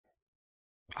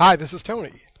Hi, this is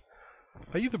Tony.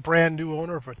 Are you the brand new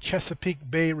owner of a Chesapeake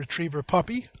Bay Retriever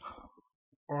Puppy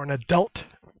or an adult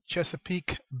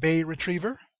Chesapeake Bay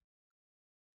Retriever?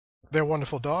 They're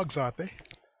wonderful dogs, aren't they?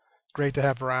 Great to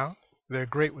have around. They're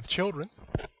great with children.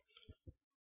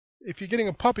 If you're getting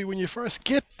a puppy, when you first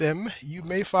get them, you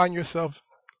may find yourself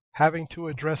having to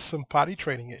address some potty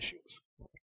training issues.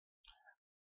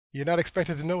 You're not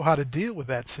expected to know how to deal with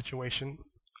that situation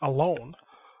alone,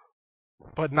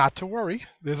 but not to worry.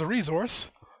 There's a resource.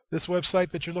 This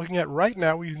website that you're looking at right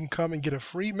now, where you can come and get a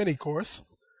free mini course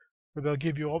where they'll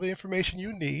give you all the information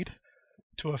you need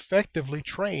to effectively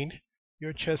train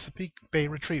your Chesapeake Bay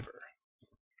Retriever.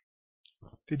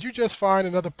 Did you just find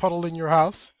another puddle in your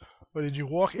house, or did you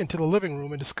walk into the living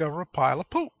room and discover a pile of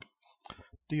poop?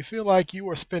 Do you feel like you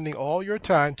are spending all your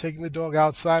time taking the dog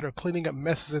outside or cleaning up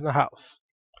messes in the house?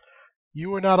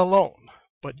 You are not alone,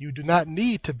 but you do not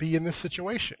need to be in this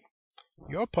situation.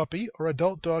 Your puppy or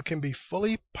adult dog can be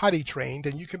fully potty trained,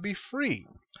 and you can be free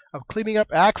of cleaning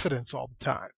up accidents all the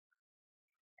time.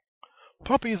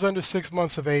 Puppies under 6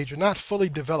 months of age are not fully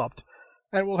developed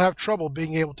and will have trouble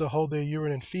being able to hold their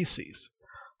urine and feces.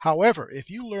 However,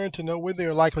 if you learn to know when they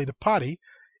are likely to potty,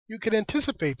 you can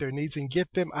anticipate their needs and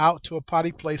get them out to a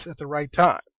potty place at the right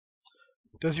time.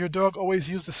 Does your dog always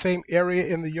use the same area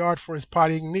in the yard for his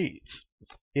pottying needs?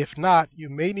 If not, you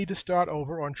may need to start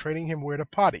over on training him where to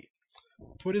potty.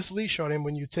 Put his leash on him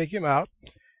when you take him out,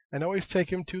 and always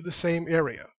take him to the same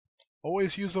area.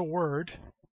 Always use a word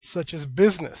such as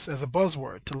business as a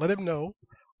buzzword to let him know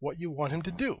what you want him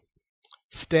to do.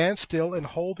 Stand still and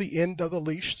hold the end of the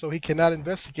leash so he cannot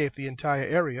investigate the entire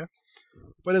area,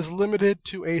 but is limited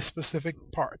to a specific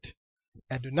part.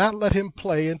 And do not let him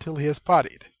play until he has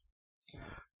pottied.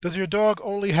 Does your dog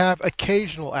only have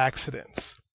occasional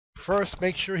accidents? First,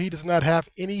 make sure he does not have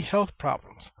any health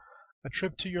problems. A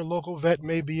trip to your local vet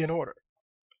may be in order.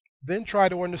 Then try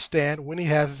to understand when he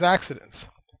has his accidents.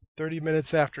 30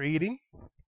 minutes after eating,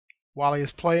 while he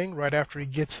is playing, right after he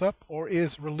gets up or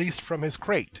is released from his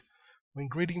crate, when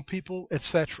greeting people,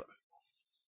 etc.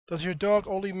 Does your dog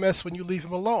only mess when you leave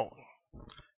him alone?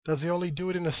 Does he only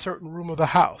do it in a certain room of the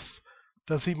house?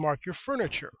 Does he mark your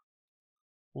furniture?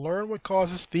 Learn what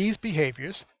causes these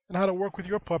behaviors and how to work with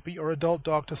your puppy or adult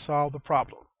dog to solve the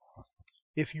problem.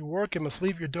 If you work and must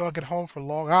leave your dog at home for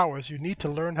long hours, you need to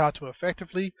learn how to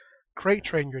effectively crate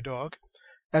train your dog,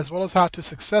 as well as how to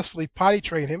successfully potty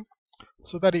train him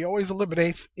so that he always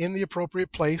eliminates in the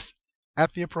appropriate place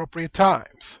at the appropriate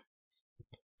times.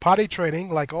 Potty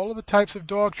training, like all of the types of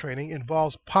dog training,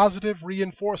 involves positive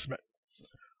reinforcement.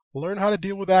 Learn how to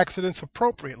deal with accidents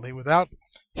appropriately without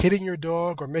hitting your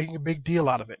dog or making a big deal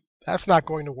out of it. That's not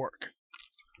going to work.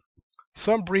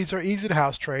 Some breeds are easy to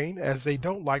house train, as they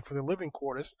don't like for their living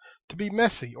quarters to be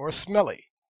messy or smelly,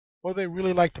 or they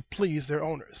really like to please their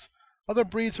owners. Other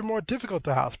breeds are more difficult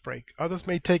to housebreak. Others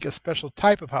may take a special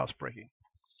type of housebreaking.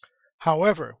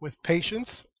 However, with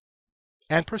patience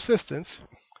and persistence,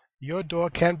 your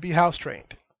dog can be house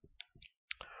trained.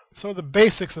 Some of the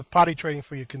basics of potty training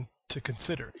for you to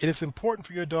consider. It is important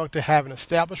for your dog to have an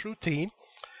established routine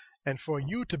and for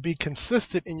you to be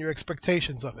consistent in your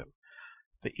expectations of him.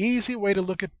 The easy way to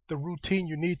look at the routine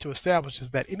you need to establish is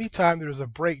that anytime there is a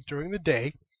break during the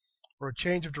day or a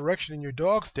change of direction in your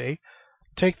dog's day,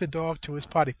 take the dog to his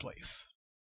potty place.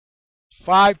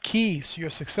 5 keys to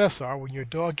your success are: when your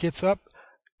dog gets up,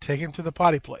 take him to the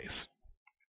potty place.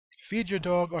 Feed your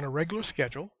dog on a regular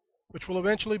schedule, which will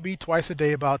eventually be twice a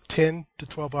day, about 10 to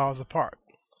 12 hours apart.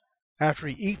 After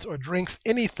he eats or drinks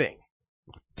anything,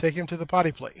 take him to the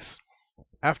potty place.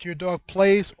 After your dog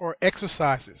plays or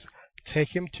exercises,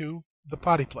 take him to the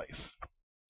potty place.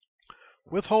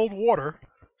 Withhold water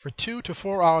for 2 to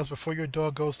 4 hours before your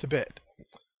dog goes to bed.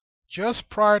 Just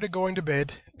prior to going to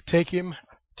bed, take him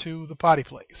to the potty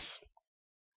place.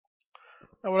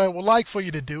 Now, what I would like for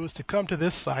you to do is to come to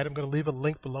this site. I'm going to leave a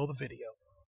link below the video.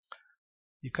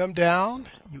 You come down,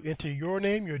 you enter your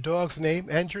name, your dog's name,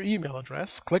 and your email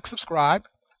address. Click subscribe.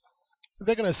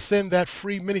 They're going to send that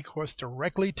free mini course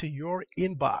directly to your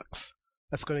inbox.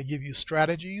 That's going to give you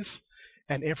strategies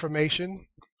and information,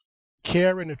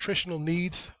 care and nutritional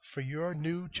needs for your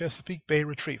new Chesapeake Bay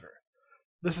Retriever.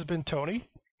 This has been Tony.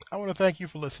 I want to thank you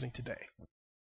for listening today.